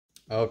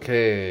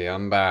Okay,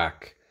 I'm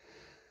back.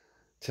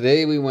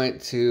 Today we went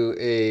to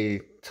a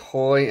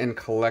toy and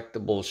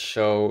collectibles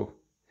show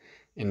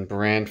in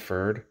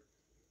Brantford.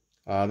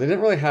 They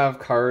didn't really have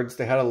cards.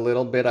 They had a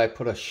little bit. I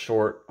put a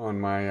short on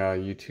my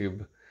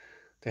YouTube.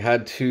 They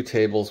had two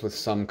tables with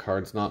some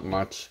cards, not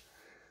much.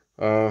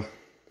 The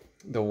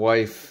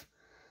wife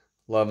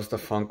loves the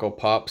Funko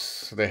Pops.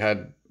 So they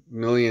had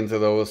millions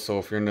of those. So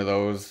if you're into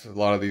those, a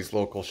lot of these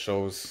local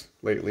shows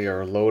lately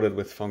are loaded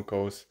with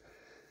Funkos.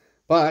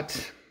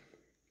 But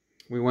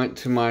we went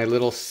to my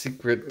little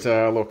secret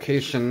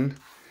location,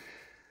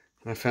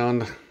 and I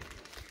found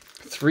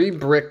 3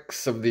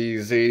 bricks of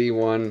these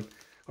 81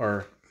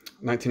 or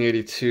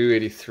 1982,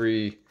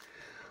 83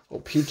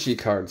 o-pee-chee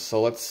cards.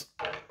 So let's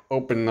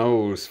open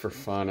those for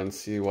fun and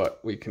see what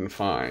we can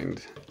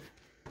find.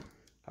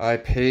 I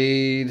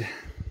paid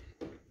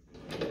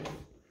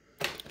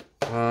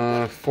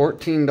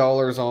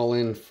 $14 all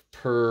in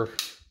per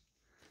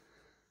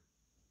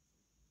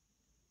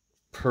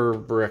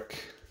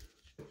brick.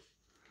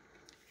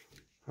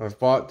 I've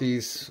bought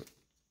these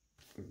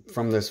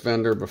from this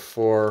vendor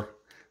before,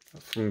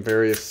 from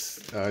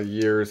various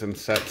years and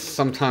sets.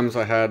 Sometimes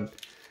I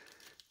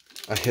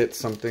hit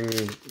something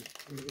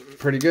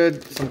pretty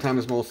good,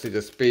 sometimes mostly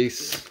just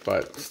base,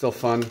 but still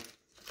fun.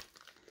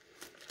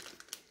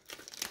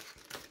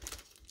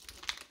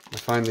 I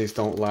find these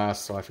don't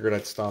last, so I figured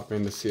I'd stop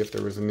in to see if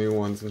there was new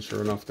ones, and sure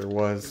enough there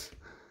was.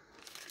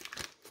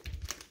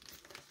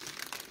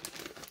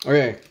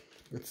 Okay,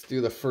 let's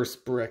do the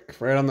first brick.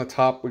 Right on the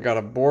top we got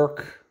a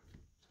Bork.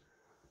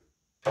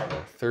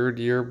 3rd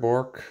year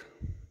Bork.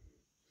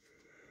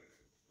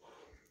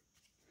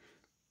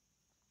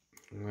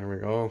 There we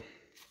go.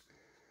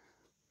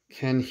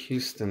 Ken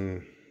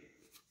Houston.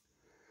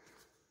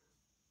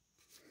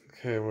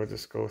 Okay, we'll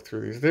just go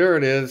through these. There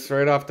it is,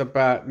 right off the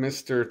bat.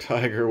 Mr.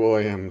 Tiger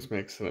Williams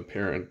makes an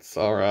appearance.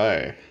 All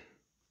right.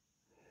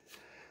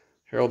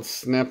 Harold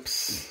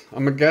Snips.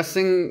 I'm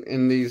guessing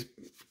in these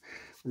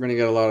we're going to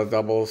get a lot of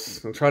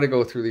doubles. I'll try to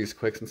go through these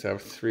quick since I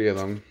have 3 of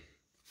them.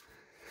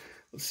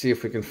 Let's see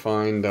if we can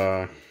find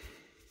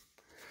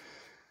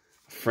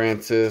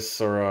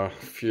Francis or a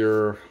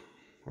Fuhrer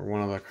or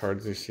one of the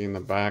cards you see in the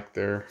back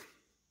there.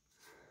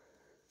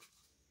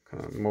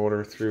 Kind of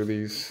motor through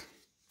these.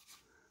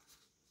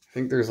 I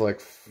think there's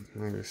like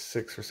maybe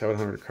 600 or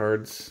 700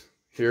 cards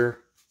here.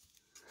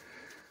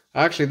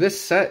 Actually, this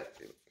set,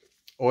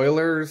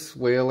 Oilers,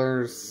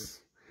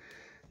 Whalers,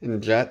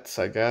 and Jets,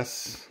 I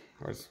guess.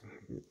 Or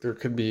there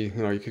could be,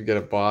 you could get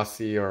a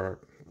Bossy or a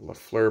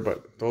Lafleur,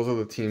 but those are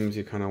the teams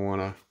you kind of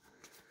want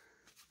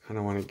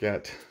to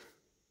get.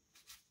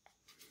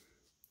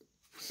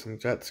 Some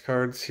Jets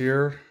cards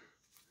here.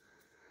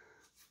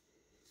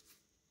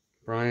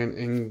 Brian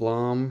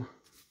Ingblom,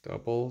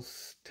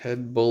 doubles.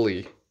 Ted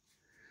Bully.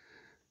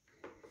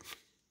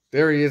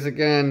 There he is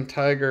again,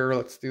 Tiger.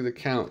 Let's do the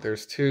count.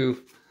 There's 2.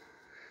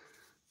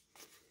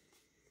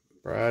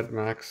 Brad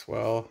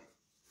Maxwell.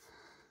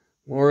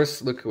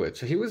 Morris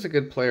Lukowicz. He was a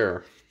good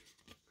player.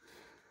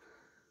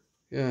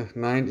 Yeah,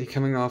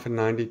 coming off a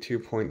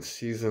 92-point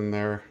season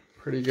there.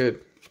 Pretty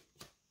good.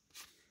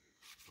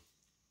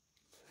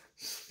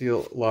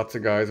 Still lots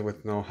of guys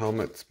with no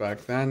helmets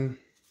back then.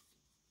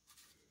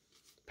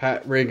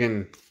 Pat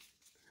Reagan.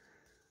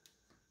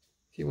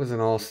 He was an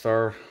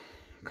all-star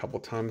a couple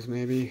times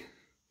maybe.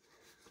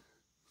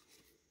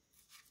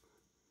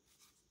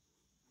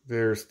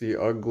 There's the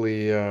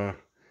ugly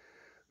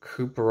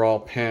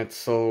Cooperall pants.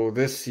 So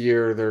this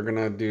year they're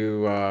gonna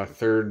do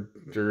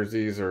 3rd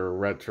jerseys or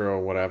retro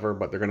or whatever,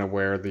 but they're gonna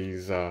wear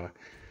these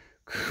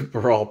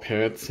Cooperall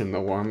pants in the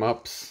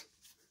warm-ups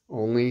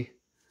only,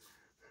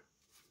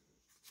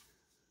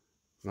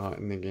 not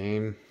in the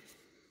game.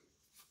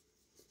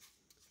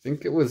 I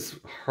think it was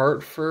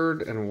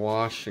Hartford and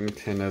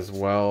Washington as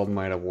well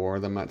might have wore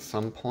them at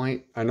some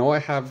point. I know I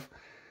have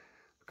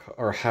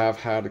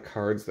had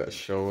cards that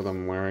show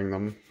them wearing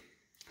them.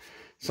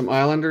 Some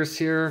Islanders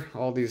here,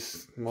 all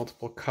these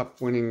multiple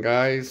cup winning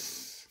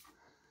guys.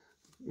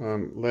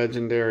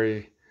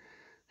 Legendary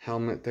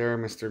helmet there,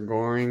 Mr.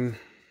 Goring.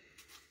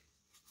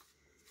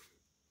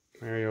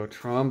 Mario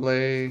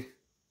Tremblay.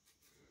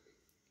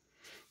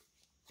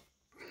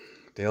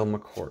 Dale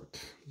McCourt.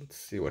 Let's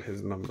see what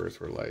his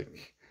numbers were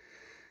like.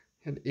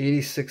 He had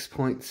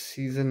 86-point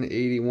season,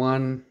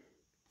 81.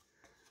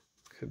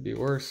 Could be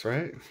worse,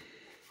 right?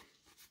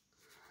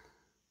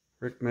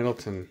 Rick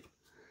Middleton.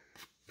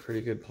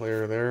 Pretty good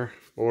player there.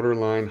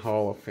 Borderline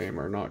Hall of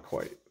Famer, not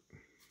quite.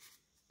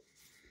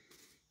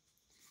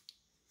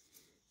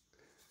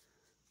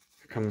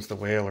 Here comes the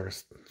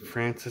Whalers.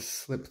 Francis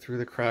slipped through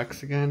the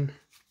cracks again.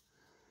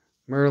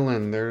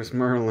 Merlin, there's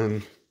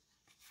Merlin.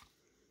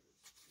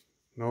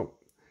 Nope.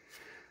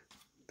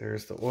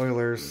 There's the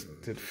Oilers.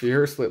 Did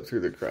Fear slip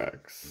through the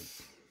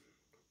cracks?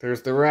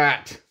 There's the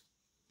Rat.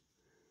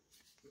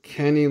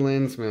 Kenny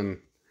Linsman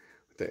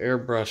with the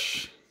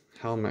airbrush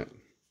helmet.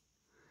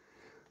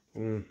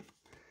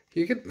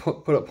 He could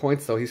put up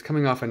points though. He's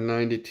coming off a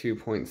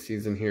 92-point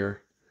season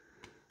here.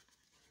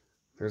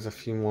 There's a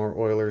few more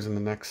Oilers in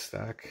the next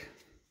stack.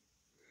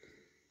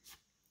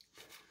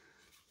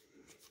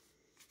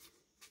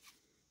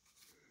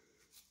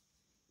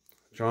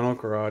 John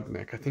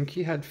Ogrodnik. I think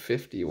he had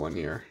 50 one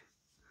year.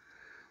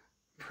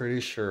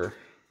 Pretty sure.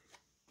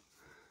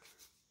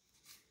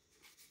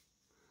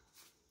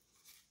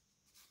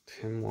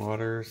 Tim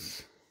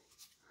Waters.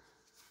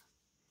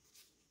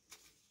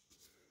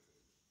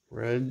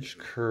 Reg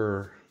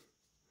Kerr.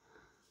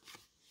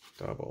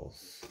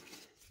 Doubles.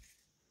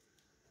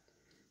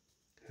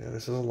 Yeah,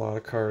 this is a lot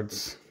of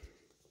cards.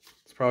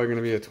 It's probably going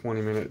to be a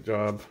 20-minute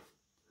job.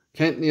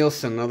 Kent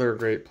Nielsen, another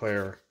great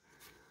player.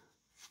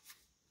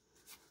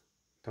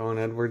 Don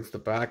Edwards, the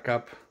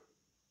backup.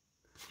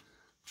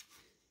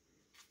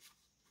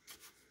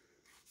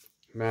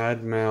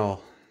 Mad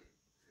Mel.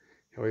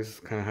 He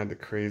always kind of had the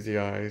crazy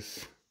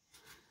eyes.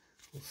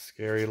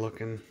 Scary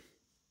looking.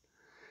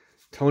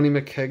 Tony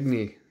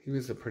McKegney. He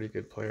was a pretty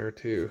good player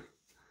too.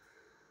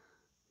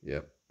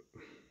 Yep.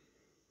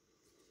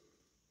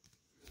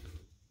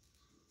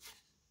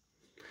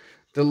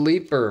 The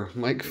Leaper,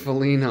 Mike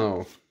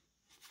Foligno.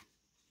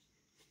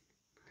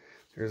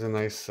 Here's a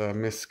nice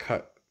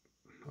miscut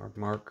or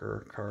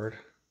marker card.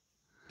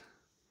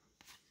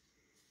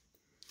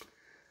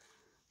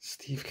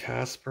 Steve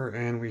Casper,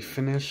 and we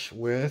finish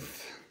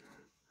with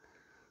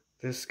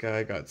this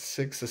guy got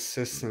 6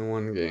 assists in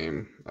one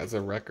game as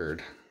a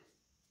record.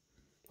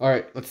 All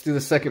right, let's do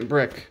the second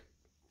brick.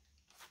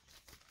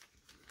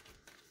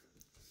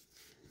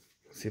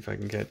 Let's see if I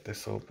can get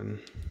this open.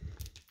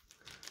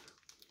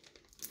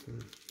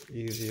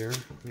 Easier,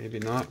 maybe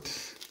not.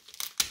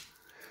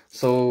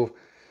 So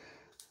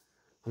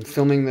I'm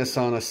filming this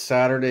on a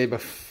Saturday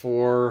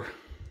before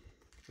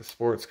the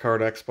Sports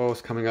Card Expo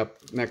is coming up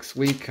next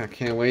week. I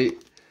can't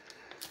wait.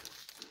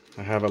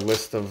 I have a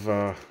list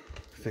of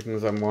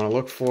things I want to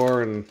look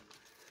for, and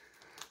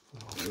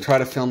I'll try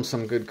to film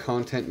some good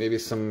content, maybe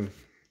some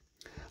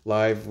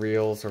live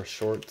reels or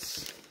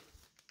shorts.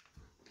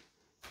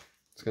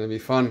 It's going to be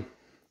fun.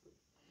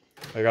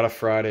 I got a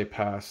Friday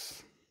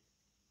pass.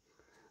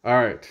 All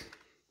right.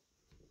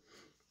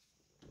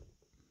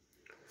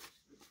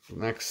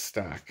 Next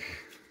stack.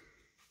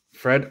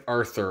 Fred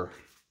Arthur.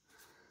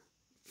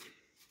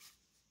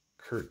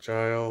 Kurt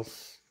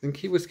Giles. I think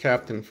he was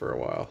captain for a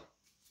while.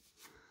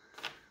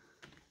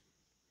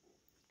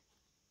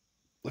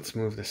 Let's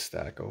move this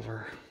stack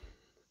over.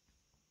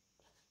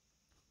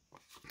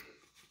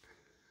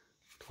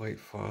 Dwight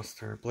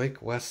Foster.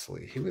 Blake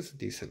Wesley. He was a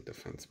decent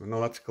defenseman.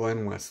 No, that's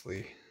Glenn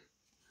Wesley.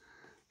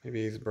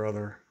 Maybe his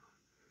brother.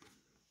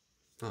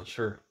 Not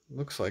sure.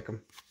 Looks like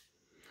him.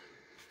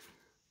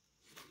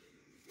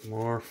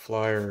 More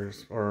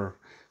Flyers or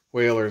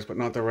Whalers, but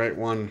not the right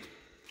one.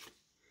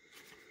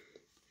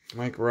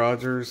 Mike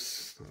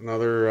Rogers,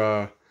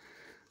 another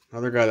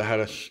guy that had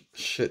a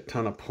shit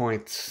ton of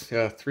points.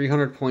 Yeah,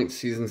 300 point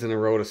seasons in a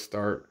row to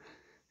start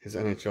his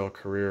NHL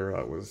career.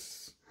 That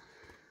was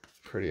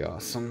pretty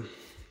awesome.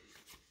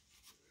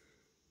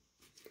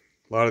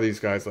 A lot of these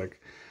guys, like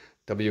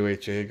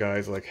WHA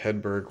guys like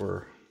Hedberg,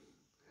 were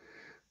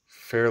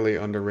fairly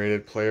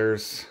underrated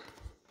players.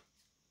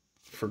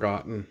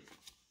 Forgotten.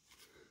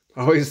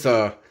 I always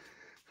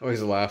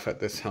laugh at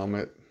this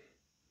helmet.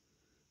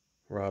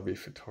 Robbie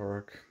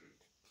Ftorek.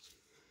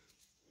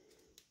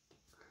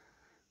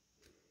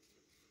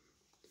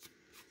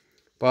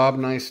 Bob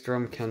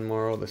Nystrom, Ken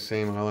Morrow, the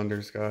same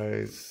Islanders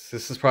guys.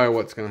 This is probably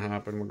what's going to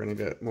happen. We're going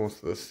to get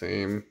most of the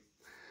same.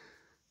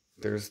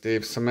 There's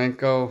Dave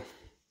Semenko.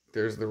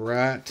 There's the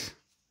Rat.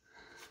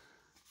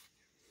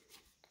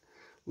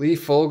 Lee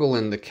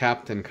Fogelin, the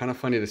captain. Kind of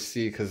funny to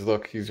see because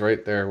look, he's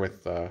right there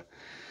with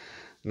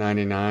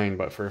 99.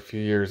 But for a few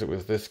years it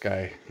was this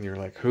guy. And you're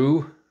like,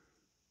 who?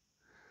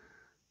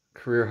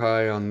 Career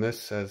high on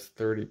this says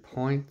 30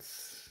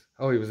 points.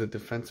 Oh, he was a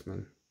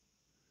defenseman.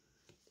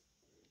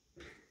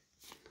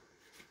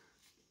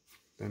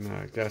 Then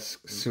I guess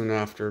soon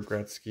after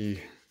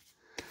Gretzky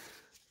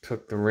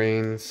took the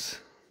reins.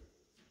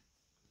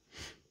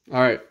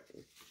 All right,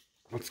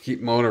 let's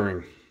keep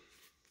motoring.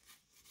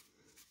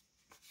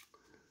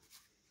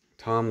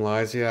 Tom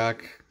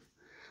Lysiak.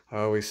 I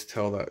always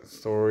tell that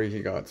story.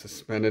 He got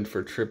suspended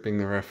for tripping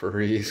the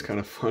referee. It's kind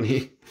of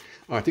funny.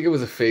 Oh, I think it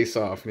was a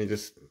face-off, and he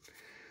just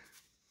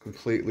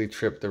completely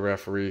tripped the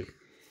referee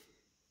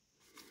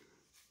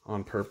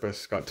on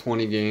purpose. Got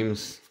 20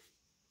 games.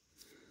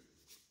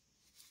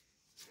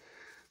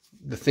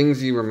 The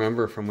things you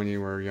remember from when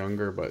you were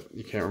younger, but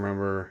you can't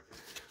remember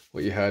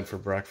what you had for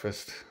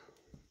breakfast.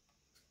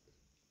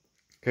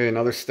 Okay,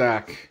 another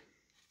stack.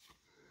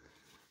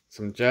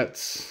 Some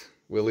Jets.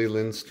 Willie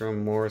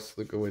Lindstrom, Morris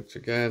Lukowicz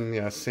again.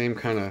 Yeah, same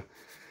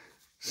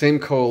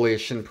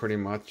collation pretty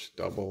much.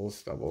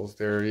 Doubles.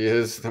 There he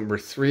is, number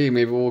 3.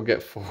 Maybe we'll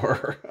get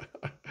 4.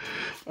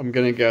 I'm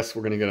going to guess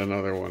we're going to get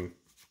another one.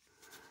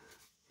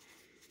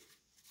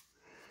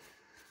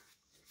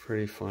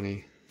 Pretty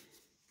funny.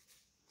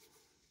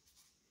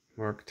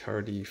 Mark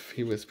Tardif,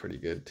 he was pretty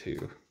good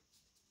too.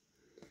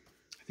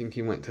 I think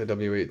he went to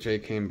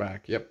WHA, came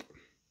back. Yep.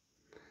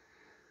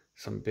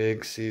 Some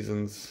big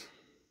seasons.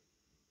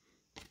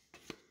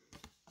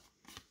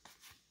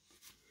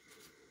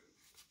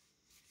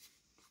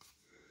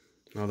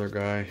 Another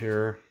guy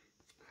here.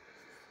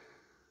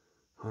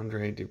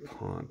 Andre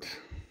DuPont.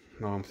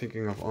 No, I'm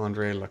thinking of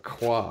Andre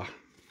Lacroix.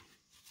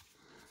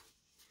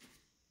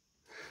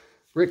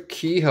 Rick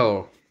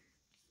Kehoe.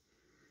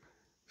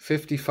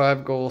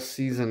 55 goal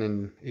season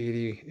in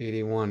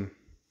 80-81.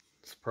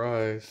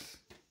 Surprise.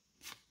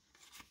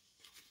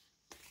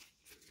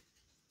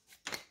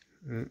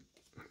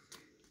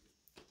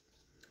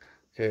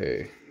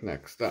 Okay,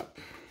 next up.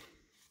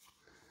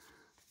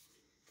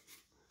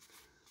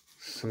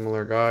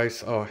 Similar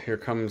guys. Oh, here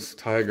comes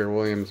Tiger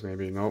Williams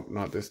maybe. Nope,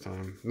 not this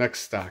time.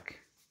 Next stack.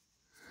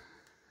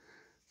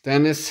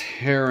 Dennis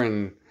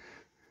Herron.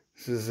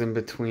 This is in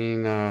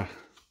between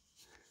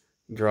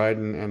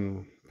Dryden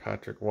and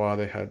Patrick Waugh.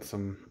 They had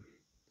some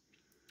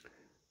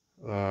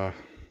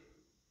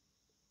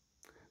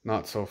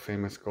not so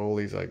famous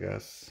goalies, I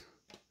guess.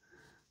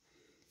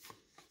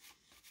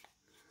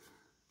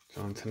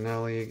 John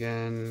Tonelli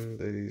again.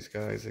 These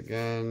guys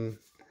again.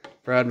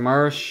 Brad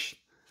Marsh.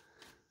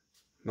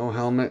 No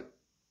helmet.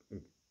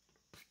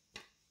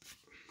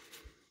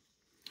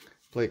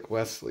 Blake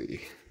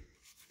Wesley.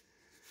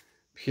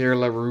 Pierre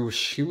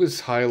LaRouche. He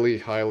was highly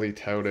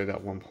touted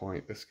at one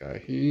point, this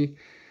guy. He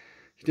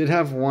did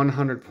have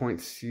 100-point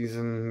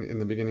season in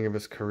the beginning of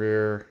his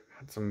career.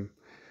 Had some,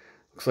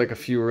 looks like a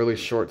few really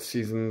short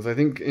seasons. I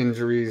think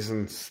injuries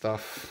and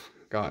stuff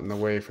got in the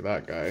way for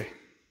that guy.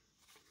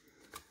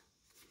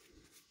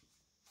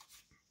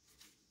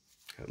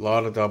 A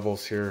lot of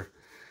doubles here.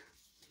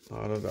 A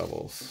lot of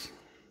doubles.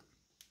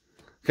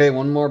 Okay,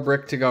 one more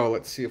brick to go.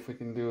 Let's see if we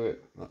can do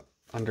it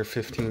under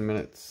 15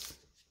 minutes.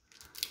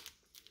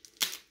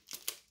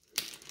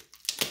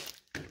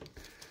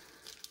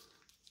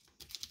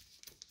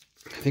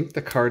 I think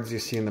the cards you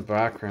see in the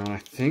background, I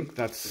think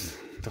that's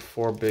the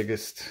 4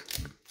 biggest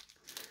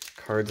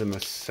cards in the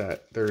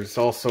set. There's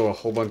also a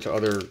whole bunch of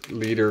other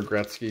leader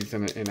Gretzky's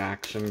in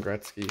action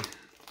Gretzky.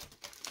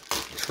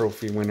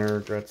 Trophy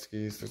winner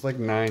Gretzky's. There's like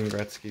 9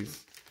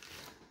 Gretzky's.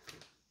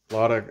 A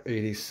lot of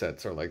 80s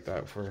sets are like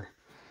that for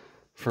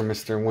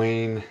Mr.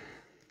 Wayne.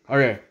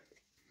 Okay,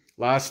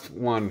 last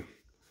one.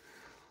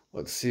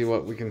 Let's see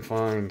what we can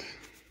find.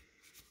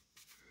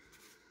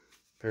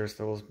 There's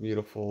those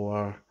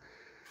beautiful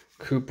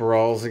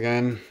Cooperalls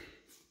again.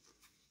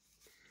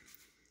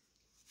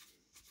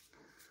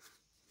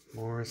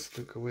 Morris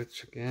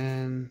Lukowicz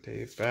again.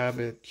 Dave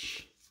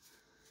Babbage.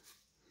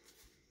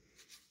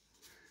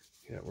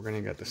 Yeah, we're going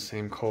to get the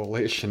same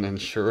collation,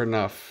 and sure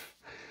enough,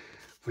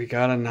 we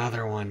got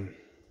another one.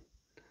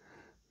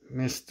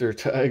 Mr.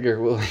 Tiger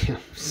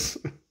Williams.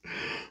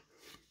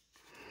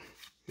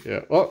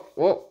 Yeah.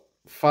 Oh,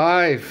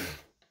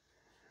 5.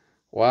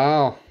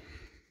 Wow.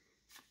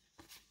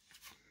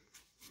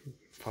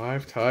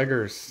 5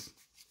 Tigers.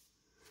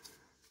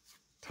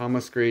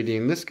 Thomas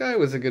Gradine. This guy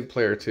was a good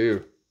player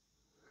too.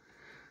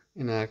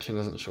 In action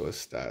doesn't show his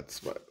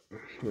stats, but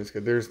he was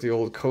good. There's the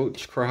old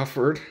coach,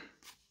 Crawford.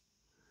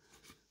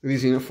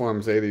 These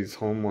uniforms, these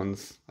home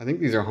ones. I think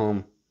these are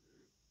home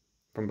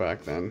from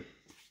back then.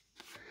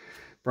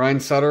 Brian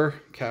Sutter,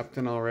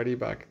 captain already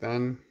back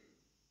then.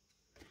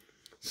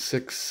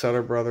 6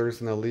 Sutter brothers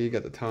in the league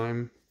at the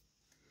time.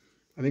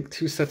 I think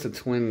 2 sets of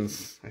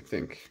twins, I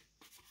think.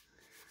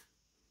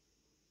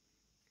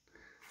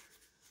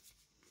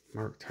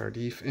 Mark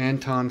Tardif.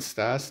 Anton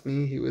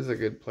Stastny, he was a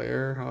good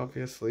player,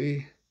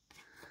 obviously.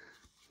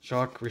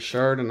 Jacques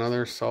Richard,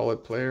 another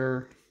solid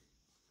player.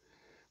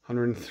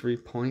 103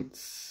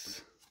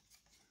 points.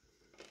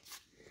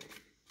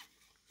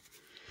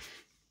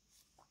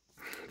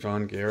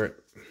 John Garrett.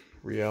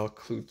 Riel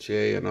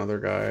Cloutier, another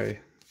guy.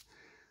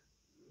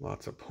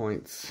 Lots of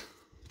points.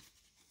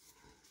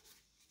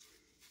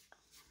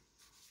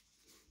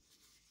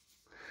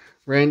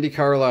 Randy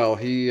Carlisle,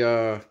 he,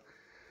 oh,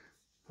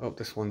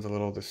 this one's a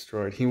little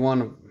destroyed. He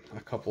won a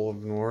couple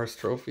of Norris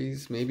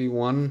trophies, maybe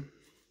one.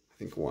 I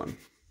think one.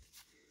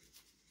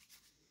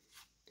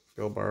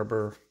 Bill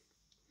Barber.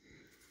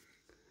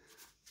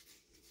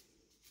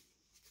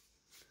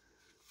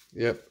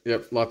 Yep,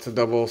 lots of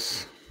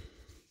doubles.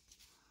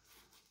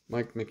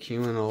 Mike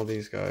McEwen, all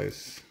these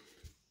guys.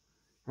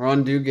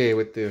 Ron Duguay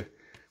with the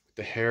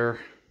hair.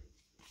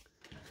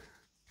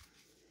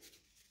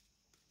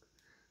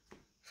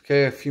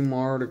 Okay, a few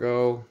more to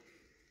go.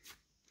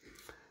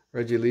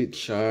 Reggie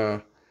Leach,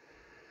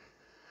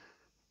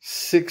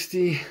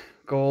 60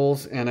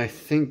 goals, and I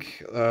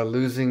think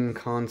losing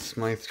Conn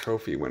Smythe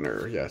Trophy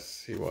winner.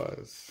 Yes, he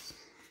was.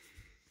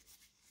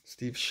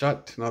 Steve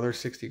Shutt, another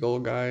 60 goal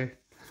guy.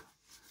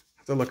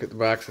 Have to look at the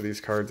backs of these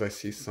cards. I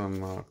see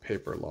some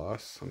paper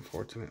loss,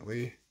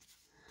 unfortunately.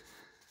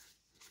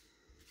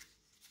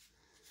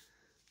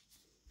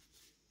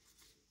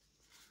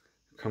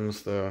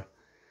 Comes the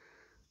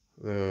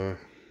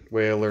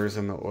Whalers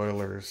and the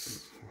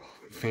Oilers.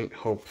 Faint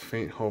hope.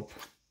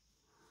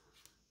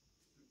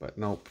 But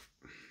nope.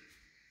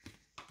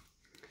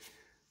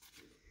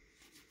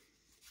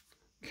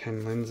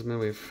 Ken Linsman,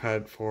 we've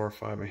had 4 or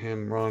 5 of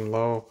him. Ron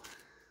Lowe.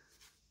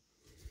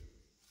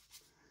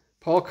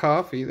 Paul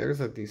Coffey, there's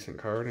a decent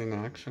card in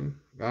action.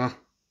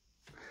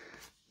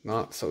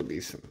 Not so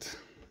decent.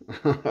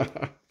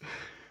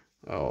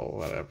 Oh,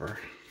 whatever.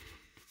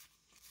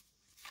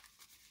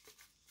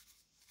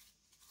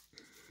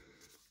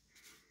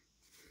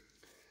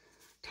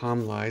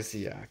 Tom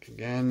Lysiak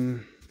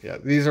again. Yeah,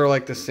 these are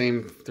like the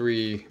same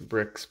 3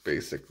 bricks,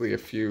 basically. A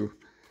few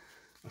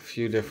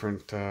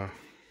different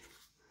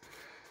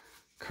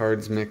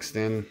cards mixed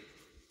in.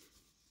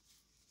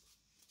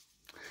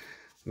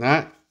 And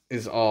that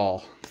is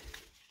all.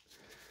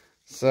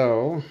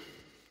 So,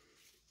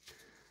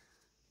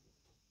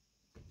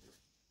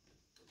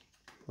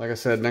 like I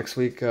said, next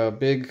week,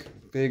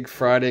 big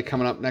Friday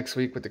coming up next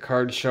week with the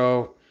card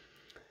show.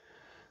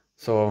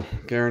 So,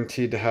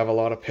 guaranteed to have a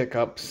lot of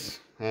pickups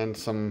and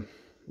some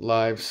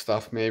live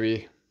stuff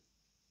maybe.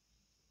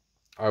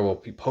 I will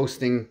be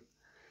posting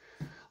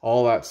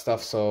all that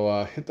stuff.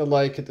 So, hit the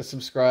like, hit the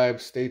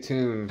subscribe, stay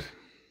tuned.